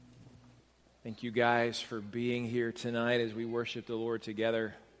Thank you guys for being here tonight as we worship the Lord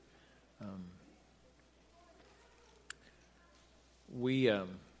together. We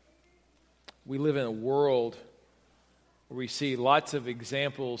live in a world where we see lots of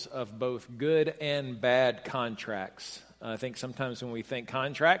examples of both good and bad contracts. I think sometimes when we think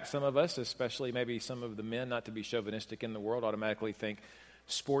contract, some of us, especially maybe some of the men, not to be chauvinistic in the world, automatically think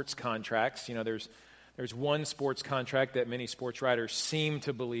sports contracts. You know, there's one sports contract that many sports writers seem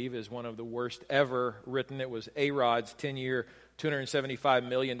to believe is one of the worst ever written. It was A-Rod's 10-year, $275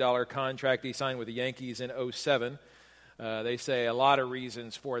 million contract he signed with the Yankees in 2007. They say a lot of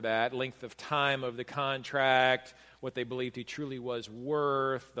reasons for that: length of time of the contract, what they believed he truly was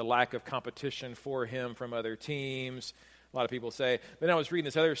worth, the lack of competition for him from other teams. A lot of people say. Then I was reading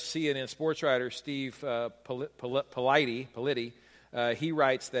this other CNN sports writer, Steve Politi. He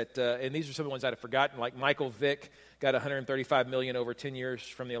writes that, and these are some of the ones I'd have forgotten, like Michael Vick got $135 million over 10 years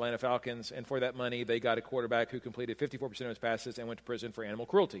from the Atlanta Falcons, and for that money, they got a quarterback who completed 54% of his passes and went to prison for animal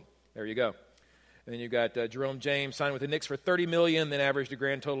cruelty. There you go. And then you've got Jerome James signed with the Knicks for $30 million, then averaged a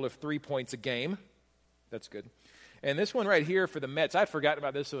grand total of 3 points a game. That's good. And this one right here for the Mets, I'd forgotten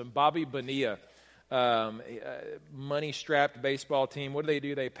about this one, Bobby Bonilla. Money-strapped baseball team. What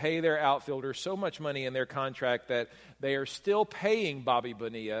do? They pay their outfielders so much money in their contract that they are still paying Bobby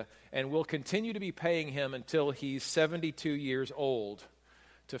Bonilla and will continue to be paying him until he's 72 years old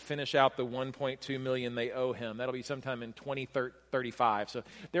to finish out the $1.2 million they owe him. That'll be sometime in 2035. So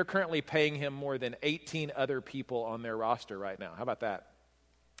they're currently paying him more than 18 other people on their roster right now. How about that?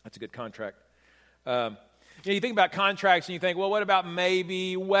 That's a good contract. You think about contracts and you think, well, what about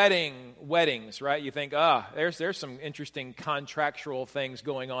maybe weddings, right? You think, there's some interesting contractual things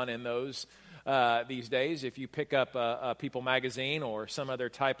going on in those these days. If you pick up a People magazine or some other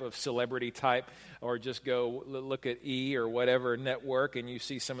type of celebrity type, or just go look at E! Or whatever network, and you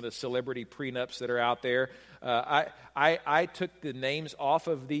see some of the celebrity prenups that are out there. I took the names off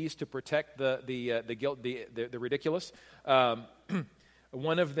of these to protect the ridiculous.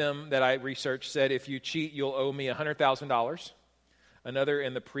 One of them that I researched said, if you cheat, you'll owe me $100,000. Another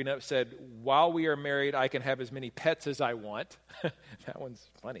in the prenup said, while we are married, I can have as many pets as I want. That one's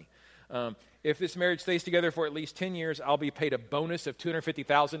funny. If this marriage stays together for at least 10 years, I'll be paid a bonus of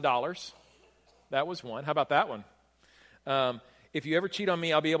 $250,000. That was one. How about that one? If you ever cheat on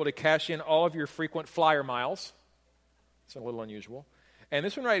me, I'll be able to cash in all of your frequent flyer miles. It's a little unusual. And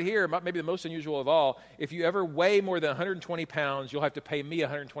this one right here, maybe the most unusual of all, if you ever weigh more than 120 pounds, you'll have to pay me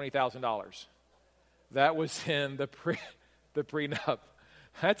 $120,000. That was in the prenup.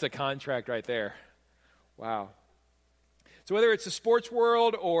 That's a contract right there. Wow. So whether it's the sports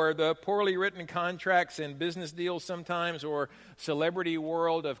world or the poorly written contracts and business deals sometimes, or celebrity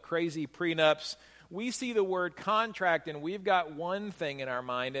world of crazy prenups, we see the word contract and we've got one thing in our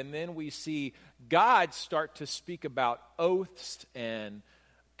mind, and then we see God start to speak about oaths and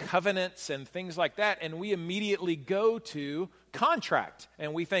covenants and things like that, and we immediately go to contract.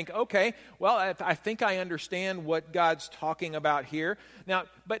 And we think, okay, well, I think I understand what God's talking about here. Now,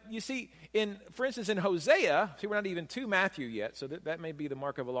 but you see, for instance, in Hosea, we're not even to Matthew yet, so that may be the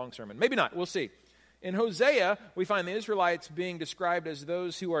mark of a long sermon. Maybe not, we'll see. In Hosea, we find the Israelites being described as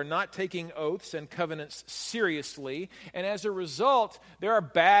those who are not taking oaths and covenants seriously, and as a result, there are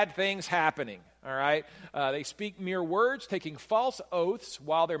bad things happening, all right? They speak mere words, taking false oaths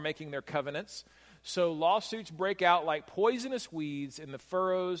while they're making their covenants, so lawsuits break out like poisonous weeds in the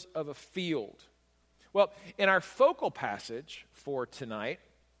furrows of a field. Well, in our focal passage for tonight,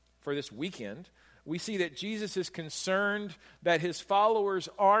 for this weekend, we see that Jesus is concerned that his followers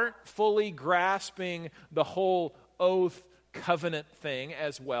aren't fully grasping the whole oath covenant thing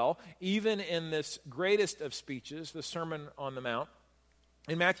as well, even in this greatest of speeches, the Sermon on the Mount.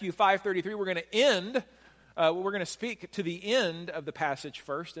 In Matthew 5:33, we're going to speak to the end of the passage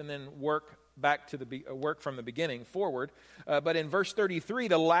first and then work from the beginning forward. But in verse 33,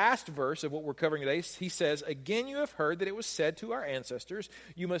 the last verse of what we're covering today, he says, "Again you have heard that it was said to our ancestors,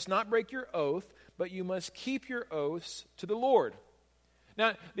 you must not break your oath, but you must keep your oaths to the Lord."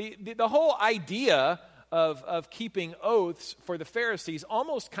 Now, the whole idea of keeping oaths for the Pharisees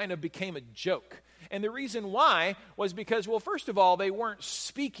almost kind of became a joke. And the reason why was because, well, first of all, they weren't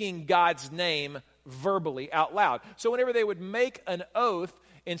speaking God's name verbally out loud. So whenever they would make an oath,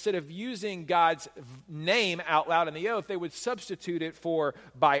 instead of using God's name out loud in the oath, they would substitute it for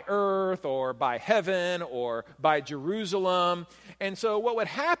by earth or by heaven or by Jerusalem. And so what would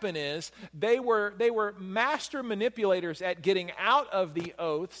happen is they were master manipulators at getting out of the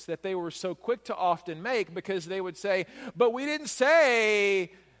oaths that they were so quick to often make, because they would say, but we didn't say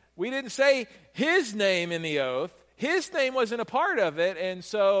his name in the oath. his name wasn't a part of it, and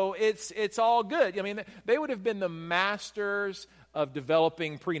so it's all good. I mean, they would have been the masters of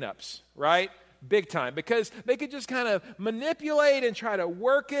developing prenups, right? Big time, because they could just kind of manipulate and try to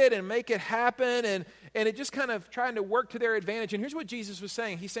work it and make it happen, and it just kind of trying to work to their advantage. And here's what Jesus was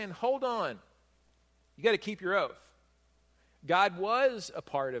saying. He's saying, hold on. You got to keep your oath. God was a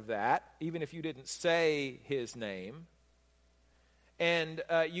part of that, even if you didn't say his name. And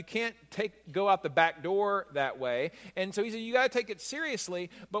you can't go out the back door that way. And so he said, you got to take it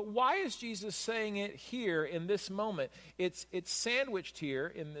seriously. But why is Jesus saying it here in this moment? It's sandwiched here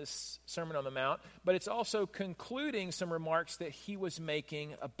in this Sermon on the Mount, but it's also concluding some remarks that he was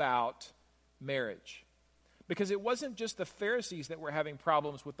making about marriage. Because it wasn't just the Pharisees that were having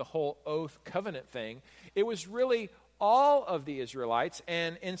problems with the whole oath covenant thing. It was really all of the Israelites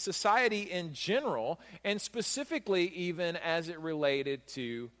and in society in general, and specifically even as it related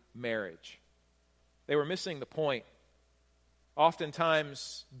to marriage. They were missing the point,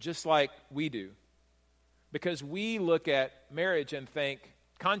 oftentimes just like we do, because we look at marriage and think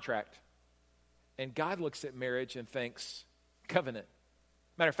contract, and God looks at marriage and thinks covenant.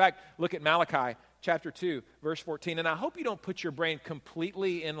 Matter of fact, look at Malachi chapter 2, verse 14, and I hope you don't put your brain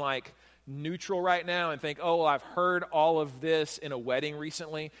completely in like neutral right now and think, oh, well, I've heard all of this in a wedding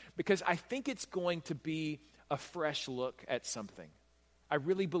recently, because I think it's going to be a fresh look at something. I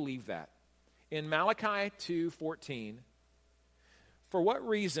really believe that. In Malachi 2:14, for what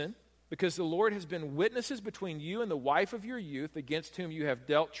reason? Because the Lord has been witnesses between you and the wife of your youth, against whom you have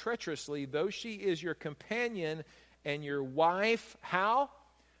dealt treacherously, though she is your companion and your wife. How?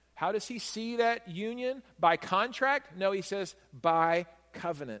 How does he see that union? By contract? No, he says by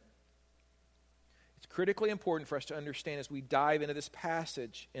covenant. Critically important for us to understand as we dive into this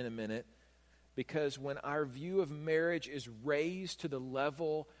passage in a minute, because when our view of marriage is raised to the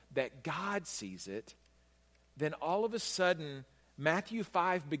level that God sees it, then all of a sudden Matthew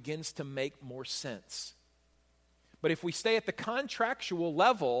 5 begins to make more sense. But if we stay at the contractual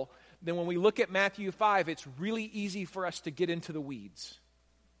level, then when we look at Matthew 5, it's really easy for us to get into the weeds.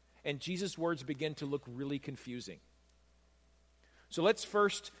 And Jesus' words begin to look really confusing. So let's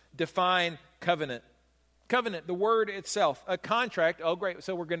first define covenant. Covenant, the word itself, a contract. Oh, great.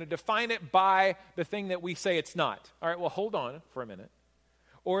 So we're going to define it by the thing that we say it's not. All right, well, hold on for a minute.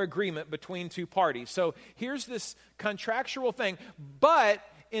 Or agreement between two parties. So here's this contractual thing. But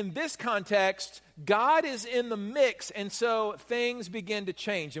in this context, God is in the mix, and so things begin to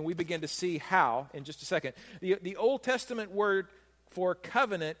change, and we begin to see how in just a second. The Old Testament word for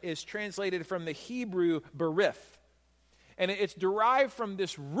covenant is translated from the Hebrew berith. And it's derived from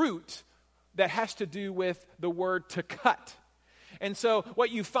this root that has to do with the word to cut. And so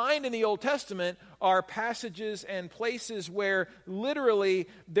what you find in the Old Testament are passages and places where literally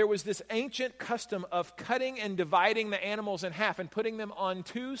there was this ancient custom of cutting and dividing the animals in half and putting them on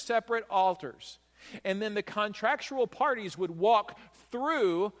two separate altars. And then the contractual parties would walk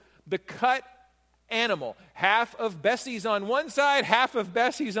through the cut animal. Half of Bessie's on one side, half of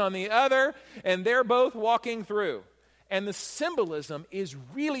Bessie's on the other, and they're both walking through. And the symbolism is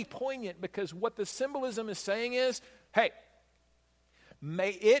really poignant, because what the symbolism is saying is, hey,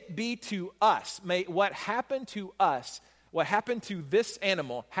 may it be to us, may what happened to us, what happened to this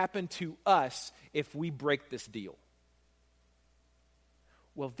animal, happen to us if we break this deal.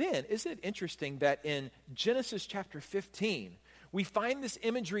 Well then, isn't it interesting that in Genesis chapter 15, we find this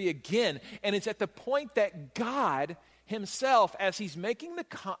imagery again, and it's at the point that God himself, as he's making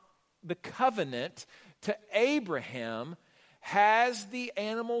the covenant to Abraham, has the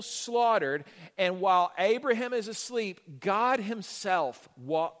animals slaughtered, and while Abraham is asleep, God himself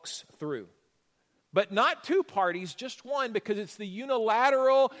walks through. But not two parties, just one, because it's the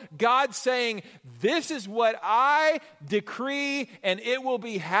unilateral God saying, this is what I decree, and it will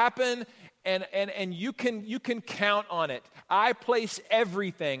be happen, and you can count on it. I place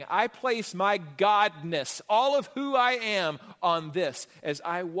everything. I place my godness, all of who I am, on this as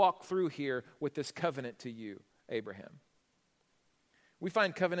I walk through here with this covenant to you, Abraham. We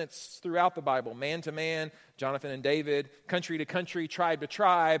find covenants throughout the Bible, man to man, Jonathan and David, country to country, tribe to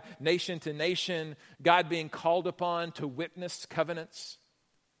tribe, nation to nation, God being called upon to witness covenants.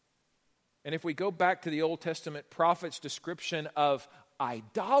 And if we go back to the Old Testament prophets' description of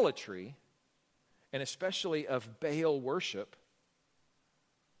idolatry, and especially of Baal worship,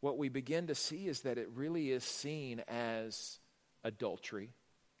 what we begin to see is that it really is seen as adultery.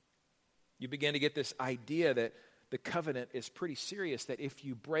 You begin to get this idea that the covenant is pretty serious, that if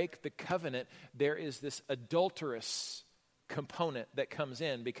you break the covenant, there is this adulterous component that comes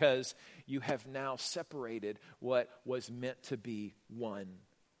in, because you have now separated what was meant to be one.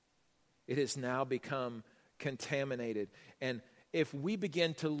 It has now become contaminated. And if we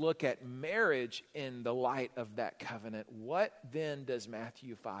begin to look at marriage in the light of that covenant, what then does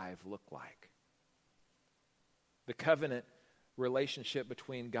Matthew 5 look like? The covenant relationship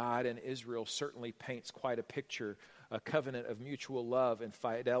between God and Israel certainly paints quite a picture, a covenant of mutual love and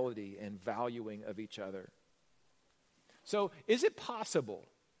fidelity and valuing of each other. So is it possible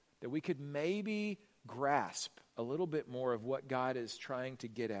that we could maybe grasp a little bit more of what God is trying to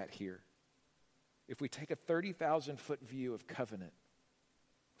get at here if we take a 30,000-foot view of covenant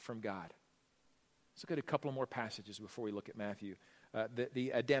from God? Let's look at a couple more passages before we look at Matthew.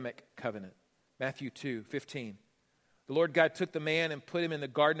 The Adamic covenant. Matthew 2:15. The Lord God took the man and put him in the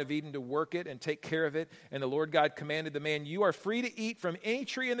Garden of Eden to work it and take care of it. And the Lord God commanded the man, "You are free to eat from any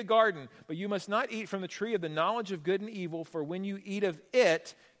tree in the garden, but you must not eat from the tree of the knowledge of good and evil, for when you eat of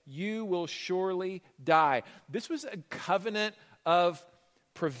it, you will surely die." This was a covenant of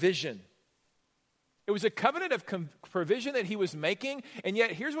provision. It was a covenant of provision that he was making, and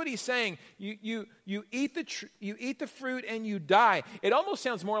yet here's what he's saying: you eat the fruit and you die. It almost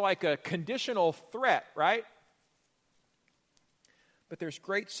sounds more like a conditional threat, right? But there's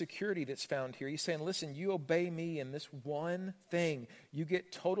great security that's found here. He's saying, listen, you obey me in this one thing. You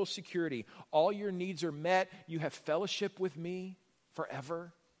get total security. All your needs are met. You have fellowship with me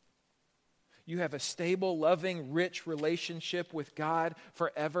forever. You have a stable, loving, rich relationship with God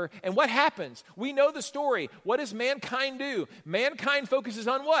forever. And what happens? We know the story. What does mankind do? Mankind focuses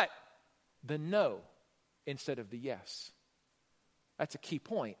on what? The no instead of the yes. That's a key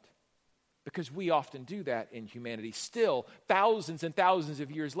point. Because we often do that in humanity. Still, thousands and thousands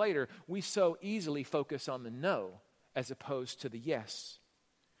of years later, we so easily focus on the no as opposed to the yes.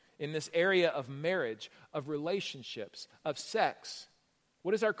 In this area of marriage, of relationships, of sex,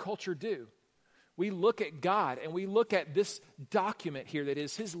 what does our culture do? We look at God and we look at this document here that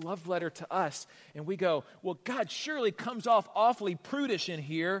is his love letter to us, and we go, well, God surely comes off awfully prudish in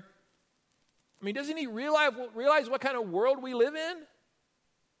here. I mean, doesn't he realize what kind of world we live in?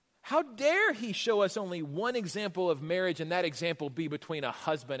 How dare he show us only one example of marriage, and that example be between a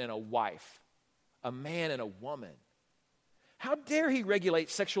husband and a wife, a man and a woman? How dare he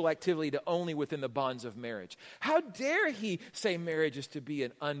regulate sexual activity to only within the bonds of marriage? How dare he say marriage is to be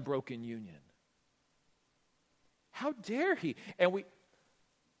an unbroken union? How dare he? And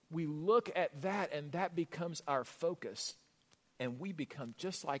we look at that, and that becomes our focus, and we become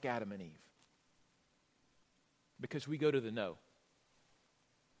just like Adam and Eve because we go to the no.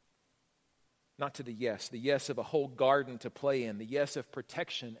 Not to the yes of a whole garden to play in, the yes of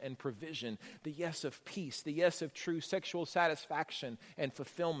protection and provision, the yes of peace, the yes of true sexual satisfaction and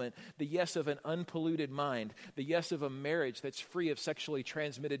fulfillment, the yes of an unpolluted mind, the yes of a marriage that's free of sexually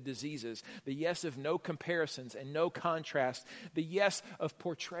transmitted diseases, the yes of no comparisons and no contrast, the yes of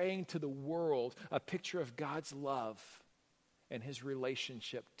portraying to the world a picture of God's love and his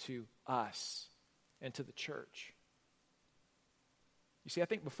relationship to us and to the church. You see, I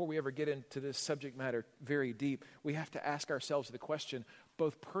think before we ever get into this subject matter very deep, we have to ask ourselves the question,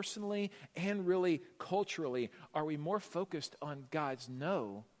 both personally and really culturally, are we more focused on God's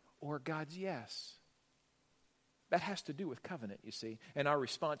no or God's yes? That has to do with covenant, you see, and our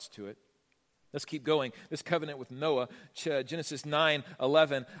response to it. Let's keep going. This covenant with Noah, Genesis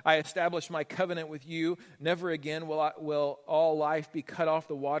 9:11. I establish my covenant with you. Never again will all life be cut off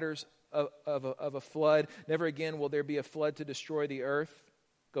the waters of a flood. Never again will there be a flood to destroy the earth.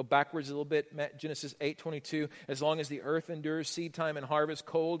 Go backwards a little bit. Genesis 8:22. As long as the earth endures, seed time and harvest,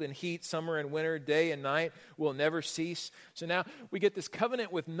 cold and heat, summer and winter, day and night will never cease. So now we get this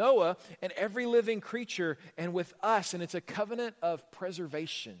covenant with Noah and every living creature and with us, and it's a covenant of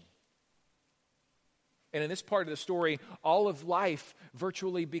preservation. And in this part of the story, all of life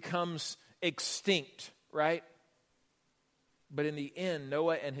virtually becomes extinct, right? But in the end,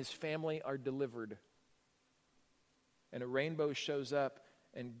 Noah and his family are delivered. And a rainbow shows up,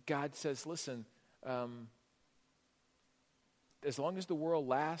 and God says, listen, as long as the world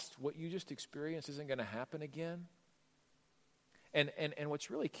lasts, what you just experienced isn't going to happen again. And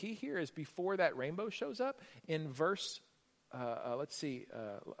what's really key here is before that rainbow shows up, in verse,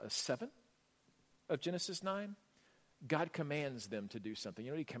 7 of Genesis 9, God commands them to do something. You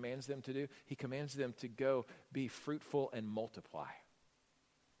know what he commands them to do? He commands them to go be fruitful and multiply.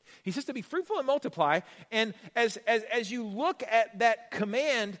 He says to be fruitful and multiply. And as you look at that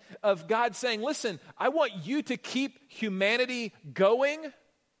command of God saying, listen, I want you to keep humanity going,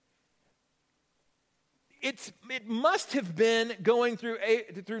 it must have been going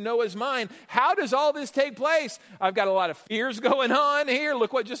through Noah's mind. How does all this take place? I've got a lot of fears going on here.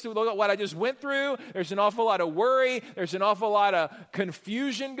 Look at what I just went through. There's an awful lot of worry. There's an awful lot of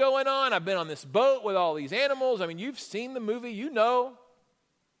confusion going on. I've been on this boat with all these animals. I mean, you've seen the movie. You know.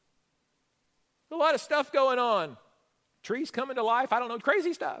 A lot of stuff going on. Trees coming to life. I don't know.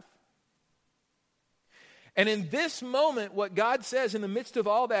 Crazy stuff. And in this moment, what God says in the midst of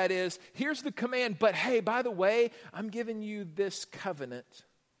all that is, here's the command, but hey, by the way, I'm giving you this covenant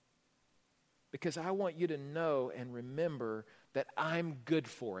because I want you to know and remember that I'm good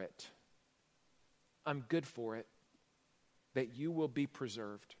for it. I'm good for it, that you will be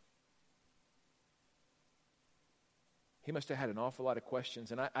preserved. He must have had an awful lot of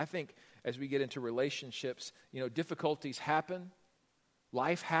questions. And I think as we get into relationships, difficulties happen,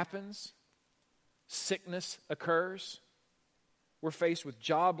 life happens. Sickness occurs. We're faced with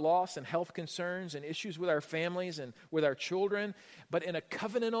job loss and health concerns and issues with our families and with our children. But in a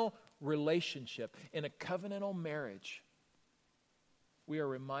covenantal relationship, in a covenantal marriage, we are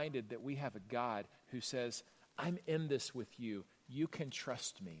reminded that we have a God who says, I'm in this with you. You can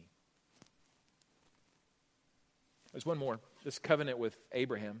trust me. There's one more, this covenant with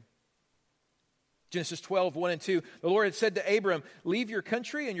Abraham. Genesis 12, 1 and 2, the Lord had said to Abram, leave your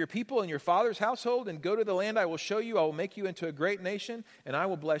country and your people and your father's household and go to the land I will show you. I will make you into a great nation and I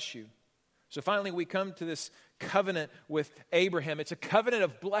will bless you. So finally we come to this covenant with Abraham. It's a covenant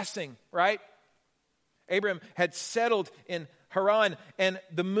of blessing, right? Abraham had settled in Haran, and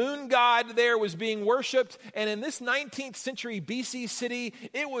the moon god there was being worshipped. And in this 19th century BC city,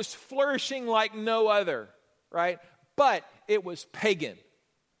 it was flourishing like no other, right? But it was pagan.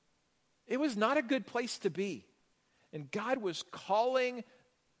 It was not a good place to be. And God was calling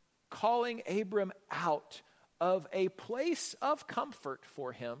Abram out of a place of comfort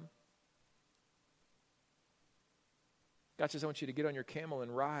for him. God says, I want you to get on your camel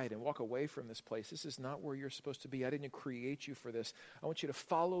and ride and walk away from this place. This is not where you're supposed to be. I didn't create you for this. I want you to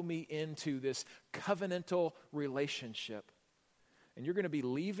follow me into this covenantal relationship. And you're going to be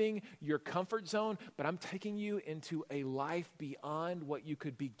leaving your comfort zone, but I'm taking you into a life beyond what you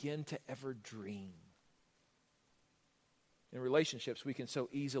could begin to ever dream. In relationships, we can so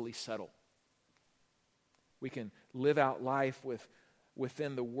easily settle. We can live out life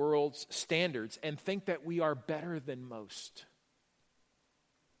within the world's standards and think that we are better than most.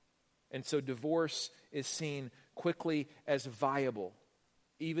 And so divorce is seen quickly as viable,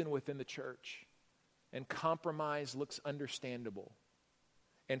 even within the church. And compromise looks understandable.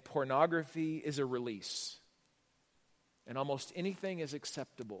 And pornography is a release. And almost anything is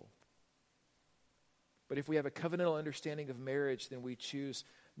acceptable. But if we have a covenantal understanding of marriage, then we choose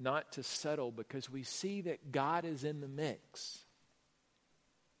not to settle because we see that God is in the mix.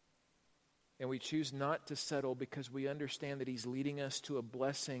 And we choose not to settle because we understand that He's leading us to a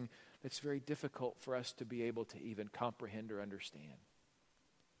blessing that's very difficult for us to be able to even comprehend or understand.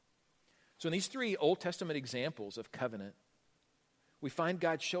 So in these three Old Testament examples of covenant, we find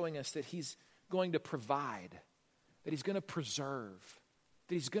God showing us that He's going to provide, that He's going to preserve,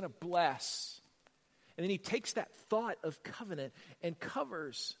 that He's going to bless. And then He takes that thought of covenant and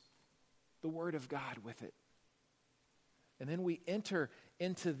covers the Word of God with it. And then we enter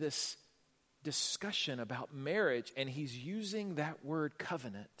into this discussion about marriage, and He's using that word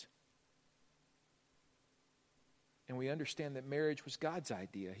covenant. And we understand that marriage was God's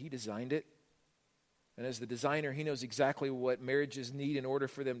idea. He designed it. And as the designer, He knows exactly what marriages need in order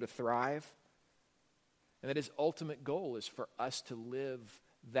for them to thrive. And that His ultimate goal is for us to live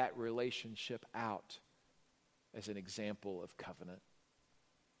that relationship out as an example of covenant.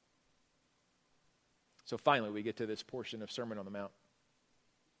 So finally, we get to this portion of Sermon on the Mount.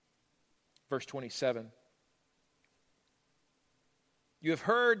 Verse 27. You have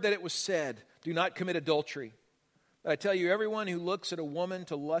heard that it was said, do not commit adultery. But I tell you, everyone who looks at a woman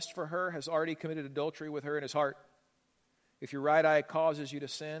to lust for her has already committed adultery with her in his heart. If your right eye causes you to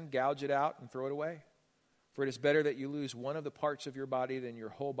sin, gouge it out and throw it away. For it is better that you lose one of the parts of your body than your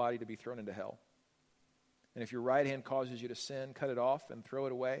whole body to be thrown into hell. And if your right hand causes you to sin, cut it off and throw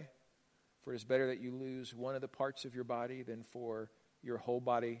it away. For it is better that you lose one of the parts of your body than for your whole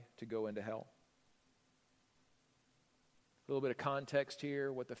body to go into hell. A little bit of context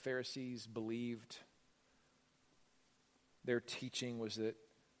here, what the Pharisees believed. Their teaching was that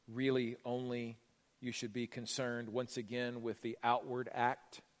really only you should be concerned, once again, with the outward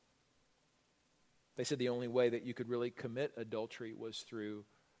act. They said the only way that you could really commit adultery was through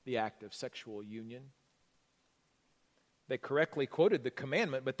the act of sexual union. They correctly quoted the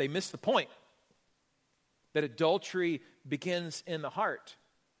commandment, but they missed the point. That adultery begins in the heart.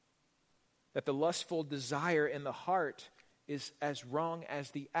 that the lustful desire in the heart is as wrong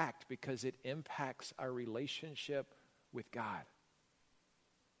as the act because it impacts our relationship with God.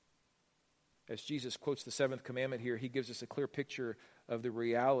 As Jesus quotes the seventh commandment here, he gives us a clear picture of the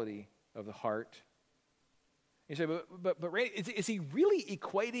reality of the heart. You say, but Randy, is he really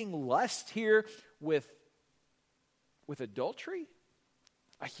equating lust here with adultery?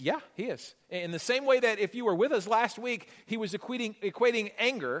 Yeah, he is. In the same way that if you were with us last week, he was equating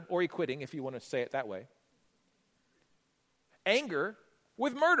anger, or equating, if you want to say it that way, anger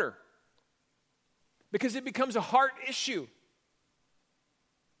with murder. Because it becomes a heart issue.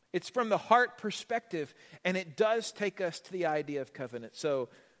 It's from the heart perspective, and it does take us to the idea of covenant. So,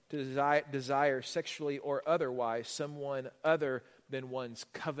 to desire sexually or otherwise someone other than one's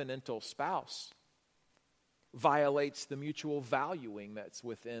covenantal spouse violates the mutual valuing that's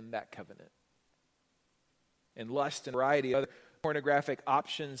within that covenant. And lust and a variety of other pornographic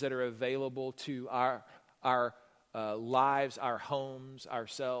options that are available to our lives, our homes,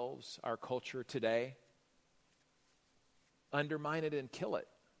 ourselves, our culture today, undermine it and kill it.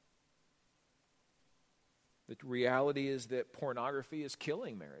 The reality is that pornography is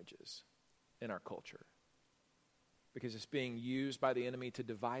killing marriages in our culture because it's being used by the enemy to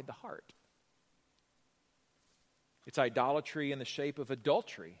divide the heart. It's idolatry in the shape of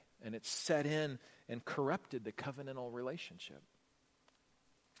adultery, and it's set in and corrupted the covenantal relationship.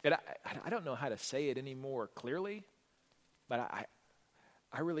 And I don't know how to say it any more clearly, but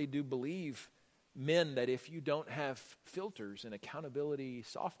I really do believe, men, that if you don't have filters and accountability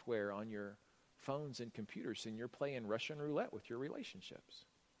software on your phones and computers, and you're playing Russian roulette with your relationships.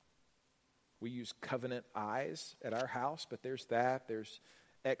 We use Covenant Eyes at our house, but there's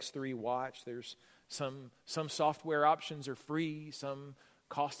X3 Watch, there's some software options are free, some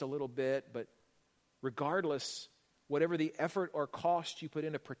cost a little bit, but regardless, whatever the effort or cost you put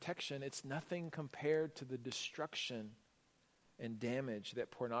into protection, it's nothing compared to the destruction and damage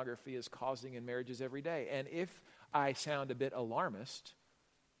that pornography is causing in marriages every day. And if I sound a bit alarmist,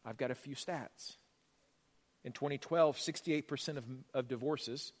 I've got a few stats. In 2012, 68% of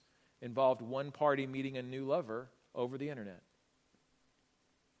divorces involved one party meeting a new lover over the internet.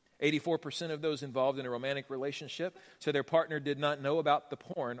 84% of those involved in a romantic relationship said their partner did not know about the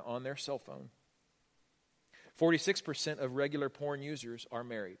porn on their cell phone. 46% of regular porn users are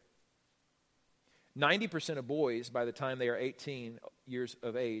married. 90% of boys, by the time they are 18 years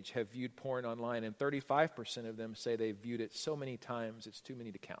of age, have viewed porn online, and 35% of them say they've viewed it so many times it's too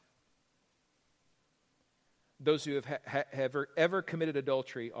many to count. Those who have ever committed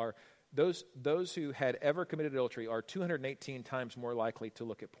adultery are those who had ever committed adultery are 218 times more likely to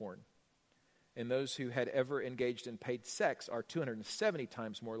look at porn, and those who had ever engaged in paid sex are 270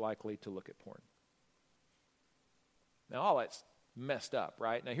 times more likely to look at porn. Now, all that's messed up,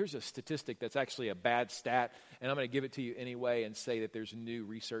 right? Now, here's a statistic that's actually a bad stat, and I'm going to give it to you anyway and say that there's new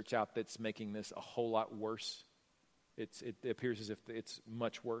research out that's making this a whole lot worse. It appears as if it's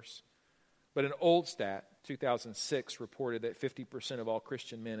much worse. But an old stat, 2006, reported that 50% of all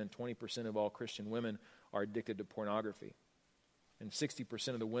Christian men and 20% of all Christian women are addicted to pornography. And 60%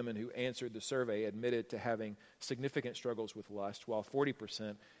 of the women who answered the survey admitted to having significant struggles with lust, while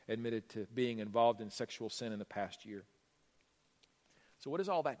 40% admitted to being involved in sexual sin in the past year. So what does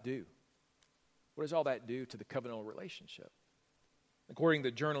all that do? What does all that do to the covenantal relationship? According to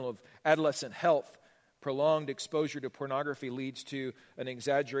the Journal of Adolescent Health, prolonged exposure to pornography leads to an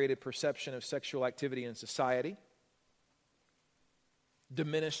exaggerated perception of sexual activity in society,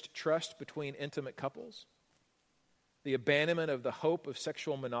 diminished trust between intimate couples, the abandonment of the hope of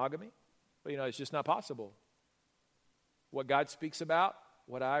sexual monogamy. But, it's just not possible. What God speaks about,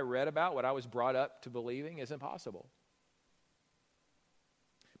 what I read about, what I was brought up to believing isn't possible.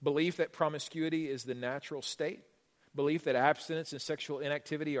 Belief that promiscuity is the natural state, belief that abstinence and sexual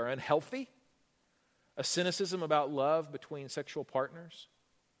inactivity are unhealthy, a cynicism about love between sexual partners,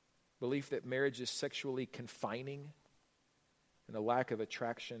 belief that marriage is sexually confining, and a lack of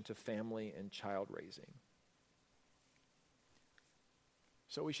attraction to family and child raising.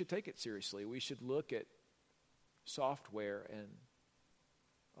 So we should take it seriously. We should look at software and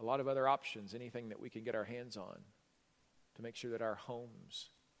a lot of other options, anything that we can get our hands on to make sure that our homes,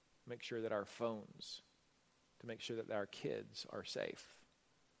 make sure that our phones, to make sure that our kids are safe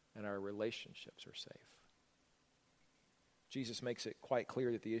and our relationships are safe. Jesus makes it quite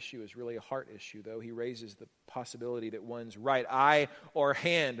clear that the issue is really a heart issue, though. He raises the possibility that one's right eye or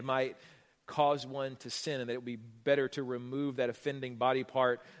hand might cause one to sin, and that it would be better to remove that offending body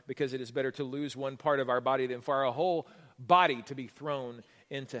part because it is better to lose one part of our body than for our whole body to be thrown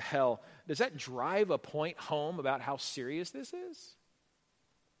into hell. Does that drive a point home about how serious this is?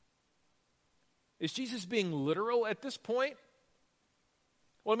 Is Jesus being literal at this point?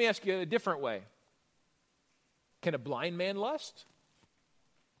 Well, let me ask you a different way. Can a blind man lust?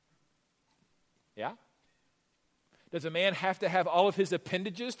 Yeah. Does a man have to have all of his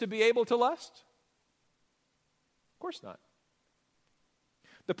appendages to be able to lust? Of course not.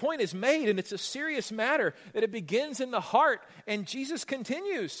 The point is made, and it's a serious matter, that it begins in the heart, and Jesus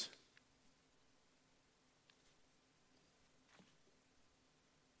continues.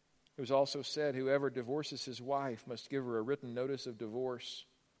 It was also said, whoever divorces his wife must give her a written notice of divorce.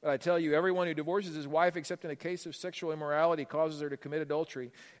 But I tell you, everyone who divorces his wife, except in a case of sexual immorality, causes her to commit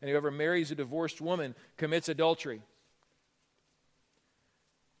adultery. And whoever marries a divorced woman commits adultery.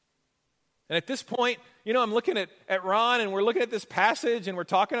 And at this point, I'm looking at Ron, and we're looking at this passage, and we're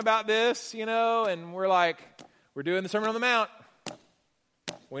talking about this, and we're like, we're doing the Sermon on the Mount.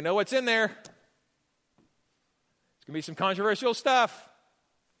 We know what's in there. It's going to be some controversial stuff.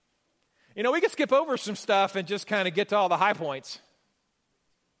 We could skip over some stuff and just kind of get to all the high points.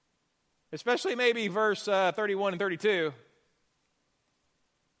 Especially maybe verse 31 and 32.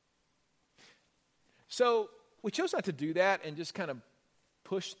 So we chose not to do that and just kind of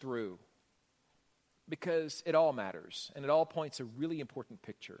push through, because it all matters, and it all points a really important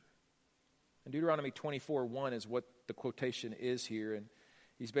picture. And Deuteronomy 24:1 is what the quotation is here, and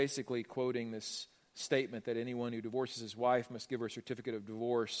he's basically quoting this statement that anyone who divorces his wife must give her a certificate of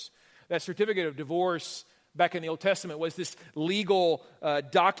divorce. That certificate of divorce back in the Old Testament was this legal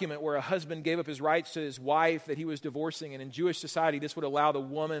document where a husband gave up his rights to his wife that he was divorcing, and in Jewish society this would allow the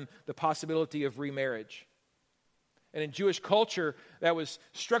woman the possibility of remarriage. And in Jewish culture, that was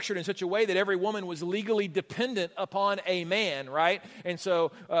structured in such a way that every woman was legally dependent upon a man, right? And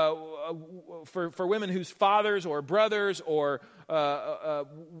so for women whose fathers or brothers or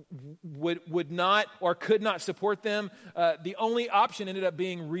would not or could not support them, the only option ended up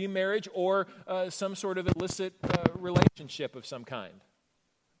being remarriage or some sort of illicit relationship of some kind.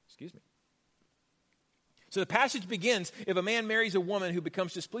 Excuse me. So the passage begins, if a man marries a woman who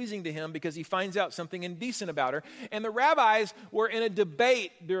becomes displeasing to him because he finds out something indecent about her. And the rabbis were in a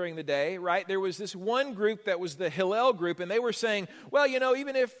debate during the day, right? There was this one group that was the Hillel group, and they were saying, well,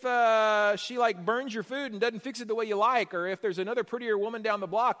 even if she burns your food and doesn't fix it the way you like, or if there's another prettier woman down the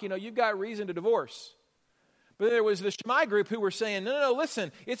block, you've got reason to divorce. But there was the Shammai group who were saying, no,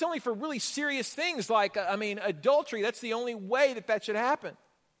 listen, it's only for really serious things like, adultery. That's the only way that should happen.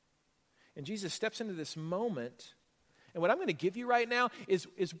 And Jesus steps into this moment, and what I'm going to give you right now is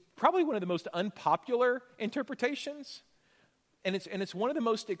probably one of the most unpopular interpretations, and it's one of the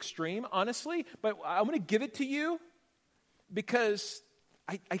most extreme, honestly. But I'm going to give it to you because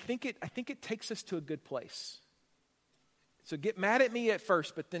I think it takes us to a good place. So get mad at me at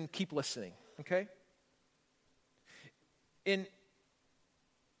first, but then keep listening, okay? In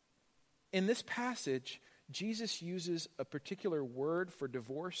this passage, Jesus uses a particular word for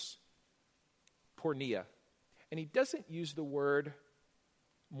divorce, porneia. And he doesn't use the word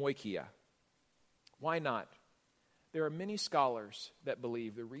moikia. Why not? There are many scholars that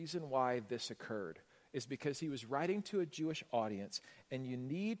believe the reason why this occurred is because he was writing to a Jewish audience, and you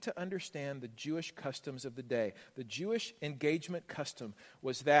need to understand the Jewish customs of the day. The Jewish engagement custom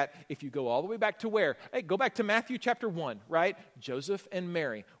was that if you go all the way back to where? Hey, go back to Matthew chapter 1, right? Joseph and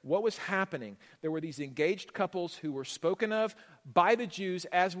Mary. What was happening? There were these engaged couples who were spoken of by the Jews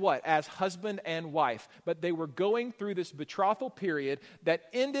as what? As husband and wife. But they were going through this betrothal period that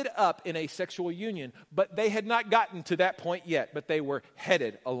ended up in a sexual union, but they had not gotten to that point yet, but they were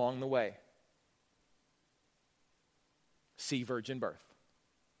headed along the way. See virgin birth.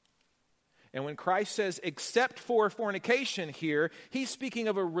 And when Christ says, except for fornication here, he's speaking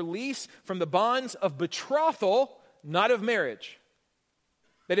of a release from the bonds of betrothal, not of marriage.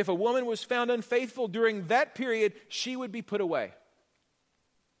 That if a woman was found unfaithful during that period, she would be put away.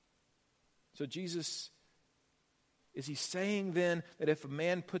 So Jesus, is he saying then that if a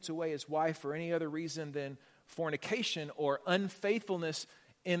man puts away his wife for any other reason than fornication or unfaithfulness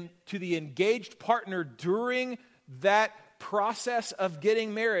to the engaged partner during that process of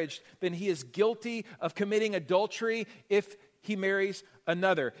getting married, then he is guilty of committing adultery if he marries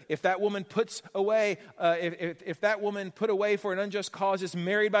another? If that woman puts away, if that woman put away for an unjust cause is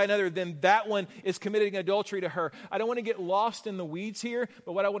married by another, then that one is committing adultery to her. I don't want to get lost in the weeds here,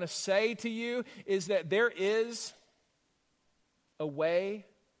 but what I want to say to you is that there is a way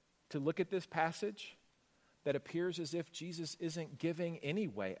to look at this passage that appears as if Jesus isn't giving any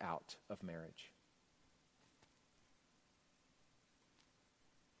way out of marriage.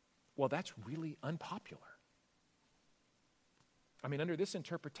 Well, that's really unpopular. Under this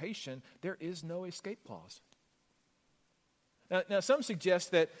interpretation, there is no escape clause. Now some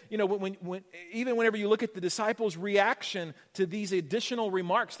suggest that, even whenever you look at the disciples' reaction to these additional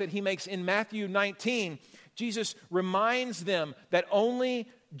remarks that he makes in Matthew 19, Jesus reminds them that only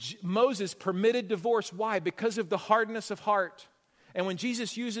Moses permitted divorce. Why? Because of the hardness of heart. And when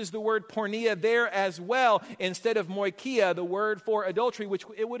Jesus uses the word porneia there as well, instead of moikia, the word for adultery, which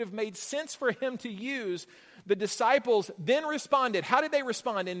it would have made sense for him to use, the disciples then responded. How did they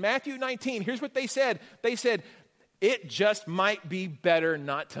respond? In Matthew 19, here's what they said. They said, it just might be better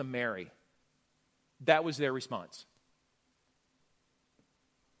not to marry. That was their response.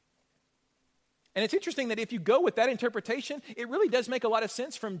 And it's interesting that if you go with that interpretation, it really does make a lot of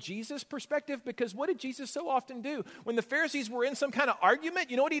sense from Jesus' perspective, because what did Jesus so often do? When the Pharisees were in some kind of argument,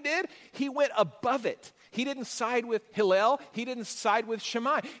 you know what he did? He went above it. He didn't side with Hillel. He didn't side with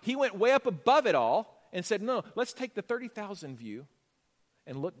Shammai. He went way up above it all and said, no, let's take the 30,000 view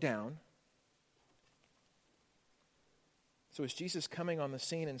and look down. So is Jesus coming on the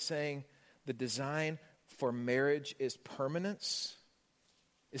scene and saying the design for marriage is permanence?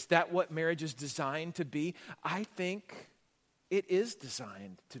 Is that what marriage is designed to be? I think it is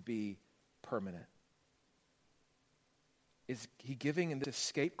designed to be permanent. Is he giving an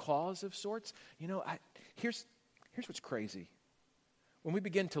escape clause of sorts? Here's what's crazy. When we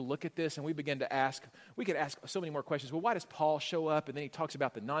begin to look at this and we begin to ask, we could ask so many more questions. Well, why does Paul show up? And then he talks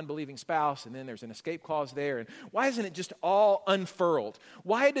about the non-believing spouse, and then there's an escape clause there. And why isn't it just all unfurled?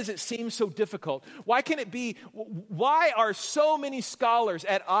 Why does it seem so difficult? Why can it be? Why are so many scholars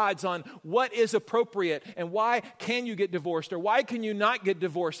at odds on what is appropriate, and why can you get divorced, or why can you not get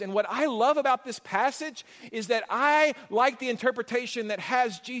divorced? And what I love about this passage is that I like the interpretation that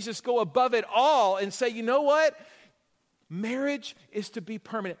has Jesus go above it all and say, you know what? Marriage is to be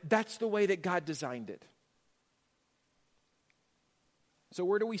permanent. That's the way that God designed it. So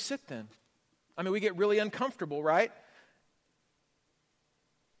where do we sit then? I mean, we get really uncomfortable, right?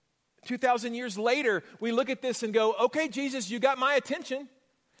 2,000 years later, we look at this and go, okay, Jesus, you got my attention,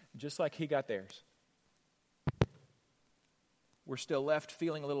 just like he got theirs. We're still left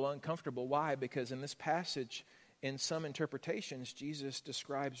feeling a little uncomfortable. Why? Because in this passage, in some interpretations, Jesus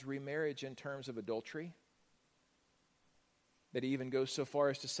describes remarriage in terms of adultery. That he even goes so far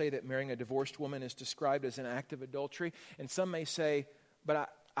as to say that marrying a divorced woman is described as an act of adultery. And some may say, but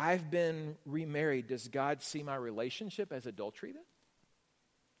I've been remarried. Does God see my relationship as adultery then?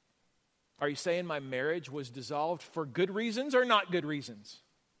 Are you saying my marriage was dissolved for good reasons or not good reasons?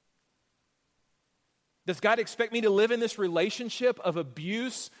 Does God expect me to live in this relationship of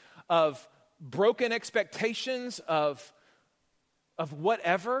abuse, of broken expectations, of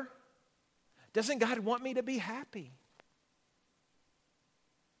whatever? Doesn't God want me to be happy?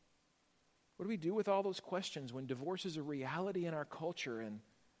 What do we do with all those questions when divorce is a reality in our culture, and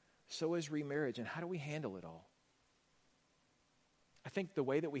so is remarriage, and how do we handle it all? I think the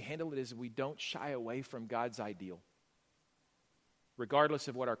way that we handle it is we don't shy away from God's ideal, regardless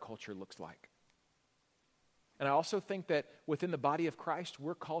of what our culture looks like. And I also think that within the body of Christ,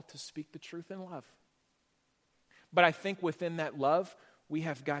 we're called to speak the truth in love. But I think within that love, we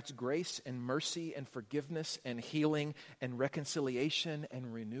have God's grace and mercy and forgiveness and healing and reconciliation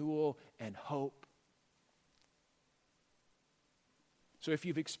and renewal and hope. So if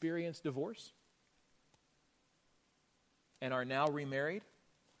you've experienced divorce and are now remarried,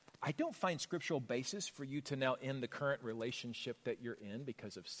 I don't find scriptural basis for you to now end the current relationship that you're in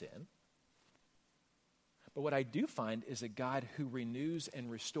because of sin. But what I do find is a God who renews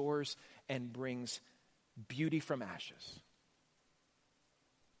and restores and brings beauty from ashes.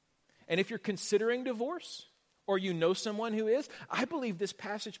 And if you're considering divorce, or you know someone who is, I believe this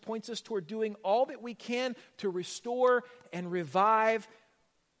passage points us toward doing all that we can to restore and revive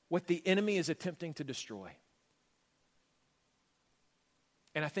what the enemy is attempting to destroy.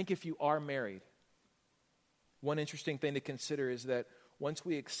 And I think if you are married, one interesting thing to consider is that once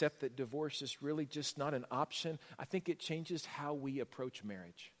we accept that divorce is really just not an option, I think it changes how we approach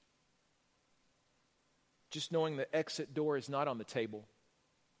marriage. Just knowing the exit door is not on the table.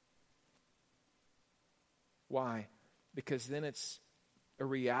 Why? Because then it's a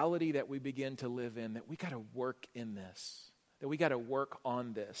reality that we begin to live in, that we got to work in this, that we got to work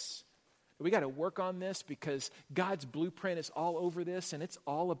on this. That we got to work on this because God's blueprint is all over this, and it's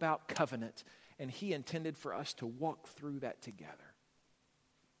all about covenant. And he intended for us to walk through that together.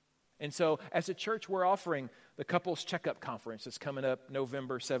 And so as a church, we're offering the Couples Checkup Conference that's coming up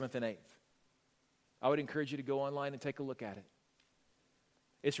November 7th and 8th. I would encourage you to go online and take a look at it.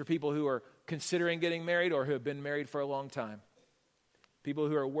 It's for people who are considering getting married or who have been married for a long time. People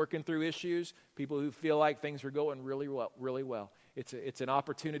who are working through issues, people who feel like things are going really well. It's an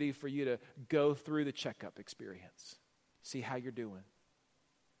opportunity for you to go through the checkup experience. see how you're doing.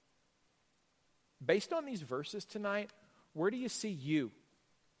 Based on these verses tonight, where do you see you?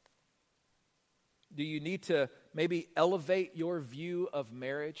 Do you need to maybe elevate your view of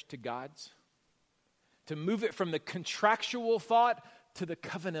marriage to God's? To move it from the contractual thought to the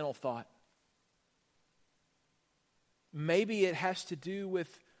covenantal thought? Maybe it has to do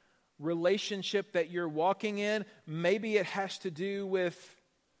with relationship that you're walking in. Maybe it has to do with,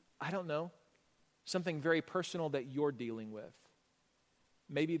 I don't know, something very personal that you're dealing with.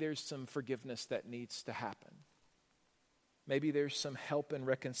 Maybe there's some forgiveness that needs to happen. Maybe there's some help and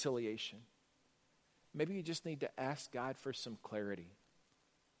reconciliation. Maybe you just need to ask God for some clarity.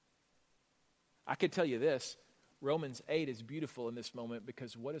 I can tell you this, Romans 8 is beautiful in this moment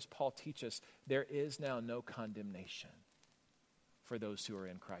because what does Paul teach us? There is now no condemnation for those who are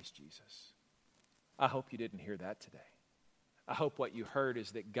in Christ Jesus. I hope you didn't hear that today. I hope what you heard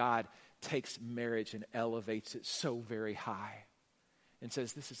is that God takes marriage and elevates it so very high and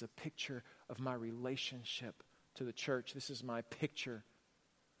says, this is a picture of my relationship to the church. This is my picture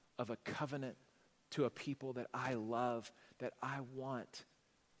of a covenant to a people that I love, that I want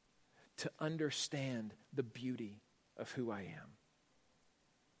to understand the beauty of who I am.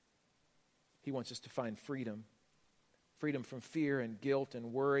 He wants us to find freedom. Freedom from fear and guilt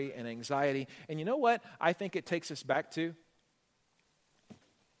and worry and anxiety. And you know what I think it takes us back to?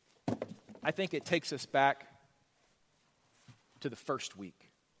 I think it takes us back to the first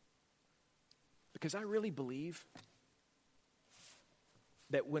week. Because I really believe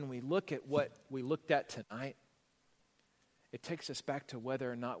that when we look at what we looked at tonight, it takes us back to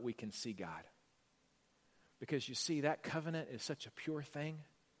whether or not we can see God. Because you see, that covenant is such a pure thing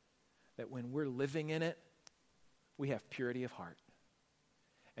that when we're living in it, we have purity of heart.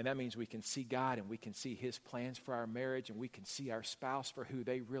 And that means we can see God and we can see His plans for our marriage and we can see our spouse for who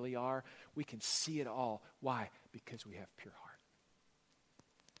they really are. We can see it all. Why? Because we have pure heart.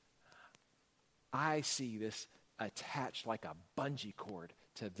 I see this attached like a bungee cord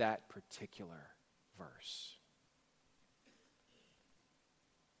to that particular verse.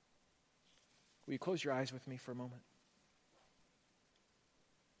 Will you close your eyes with me for a moment?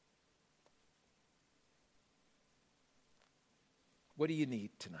 What do you need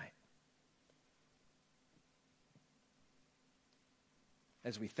tonight?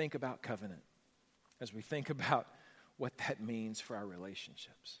 As we think about covenant, as we think about what that means for our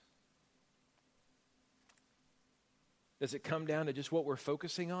relationships. Does it come down to just what we're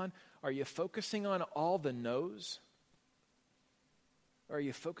focusing on? Are you focusing on all the no's? Or are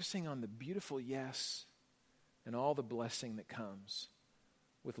you focusing on the beautiful yes and all the blessing that comes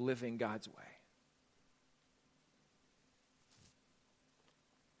with living God's way?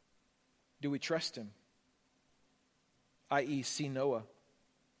 Do we trust Him? I.e., see Noah.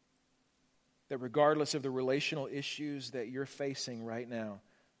 That regardless of the relational issues that you're facing right now,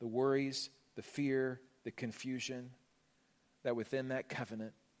 the worries, the fear, the confusion, that within that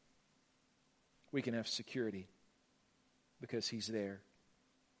covenant, we can have security because He's there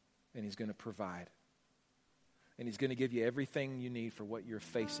and He's going to provide. And He's going to give you everything you need for what you're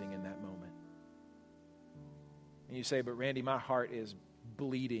facing in that moment. And you say, but Randy, my heart is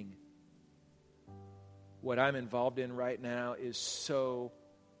bleeding. What I'm involved in right now is so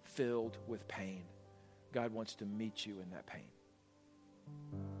filled with pain. God wants to meet you in that pain.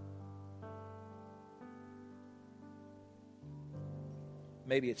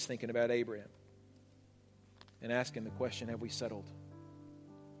 Maybe it's thinking about Abraham and asking the question, have we settled?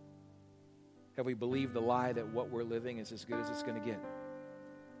 Have we believed the lie that what we're living is as good as it's going to get?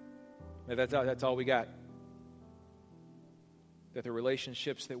 That's all we got. That the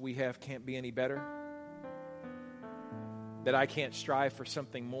relationships that we have can't be any better. That I can't strive for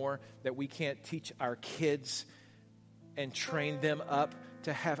something more. That we can't teach our kids and train them up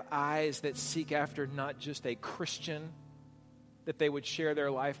to have eyes that seek after not just a Christian that they would share their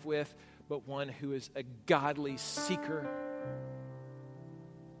life with, but one who is a godly seeker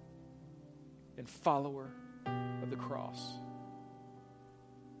and follower of the cross.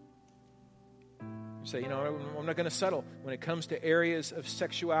 You say, I'm not going to settle when it comes to areas of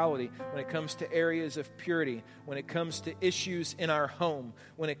sexuality, when it comes to areas of purity, when it comes to issues in our home,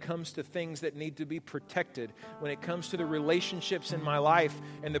 when it comes to things that need to be protected, when it comes to the relationships in my life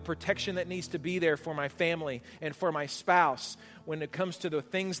and the protection that needs to be there for my family and for my spouse, when it comes to the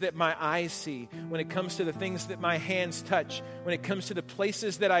things that my eyes see, when it comes to the things that my hands touch, when it comes to the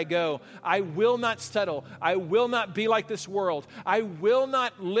places that I go, I will not settle. I will not be like this world. I will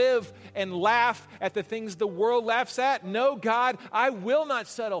not live and laugh at the things the world laughs at. No, God, I will not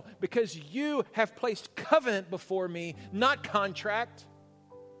settle because you have placed covenant before me, not contract.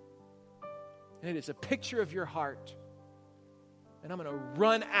 And it is a picture of your heart And I'm going to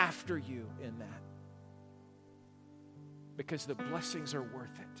run after you in that. Because the blessings are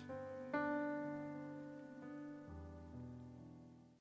worth it.